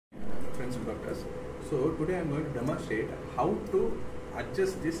Principal Doctors. So today I am going to demonstrate how to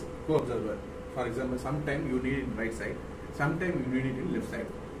adjust this co-observer. For example, sometime you need it in right side, sometime you need it in left side.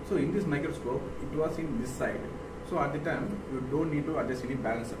 So in this microscope, it was in this side. So at the time, you don't need to adjust any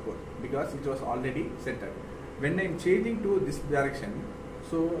balance support because it was already centered. When I am changing to this direction,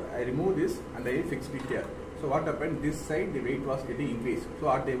 so I remove this and I fix it here. So what happened? This side the weight was getting increased. So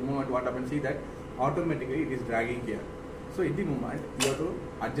at the moment, what happened? See that automatically it is dragging here. So in the moment, you have to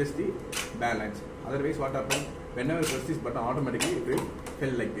adjust the balance. Otherwise, what happens? Whenever you press this button, automatically it will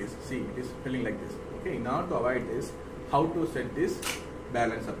fill like this. See, it is filling like this. Okay. In order to avoid this, how to set this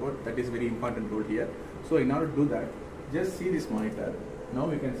balance support? That is very important rule here. So in order to do that, just see this monitor. Now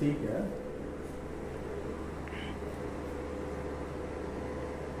we can see here.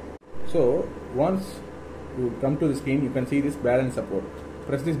 So once you come to the screen, you can see this balance support.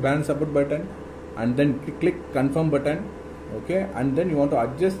 Press this balance support button and then click confirm button. Okay, and then you want to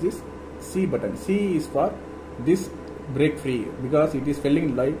adjust this C button. C is for this break free because it is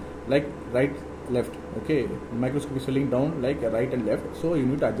filling like right left. Okay, the microscope is filling down like right and left. So you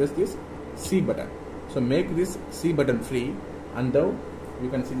need to adjust this C button. So make this C button free, and now you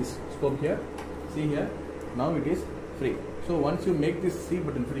can see this scope here. See here, now it is free. So once you make this C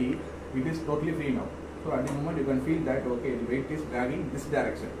button free, it is totally free now. So at the moment you can feel that okay, the weight is dragging this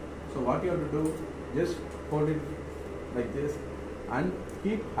direction. So what you have to do, just hold it like this and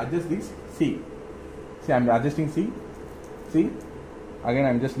keep adjust this C. See, I am adjusting C. See, again I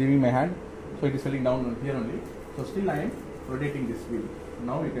am just leaving my hand, so it is filling down here only. So still I am rotating this wheel.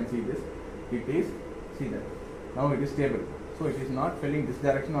 Now you can see this. It is, see that. Now it is stable. So it is not filling this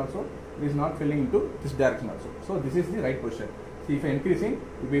direction also. It is not filling into this direction also. So this is the right position. See, if I am increasing,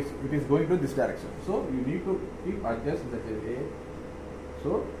 it is going to this direction. So you need to keep adjust that way.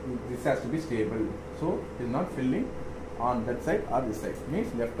 So this has to be stable. So it is not filling on that side or this side.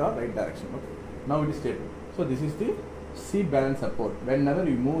 Means left or right direction. Okay. Now it is stable. So this is the C balance support. Whenever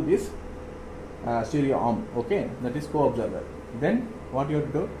you move this stereo arm, okay, that is co-observer. Then what you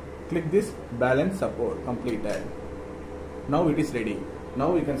have to do? Click this balance support completed. Now it is ready.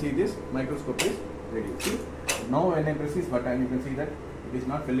 Now you can see this microscope is ready. See, now when I press this button, you can see that it is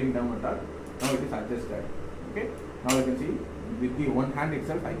not filling down at all. Now it is adjusted. Okay. Now you can see with the one hand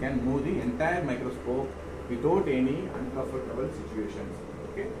itself, I can move the entire microscope without any uncomfortable situations.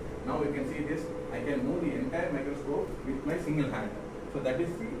 Okay. Now you can see this. I can move the entire microscope with my single hand. So that is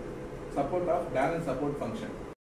the support of balance support function.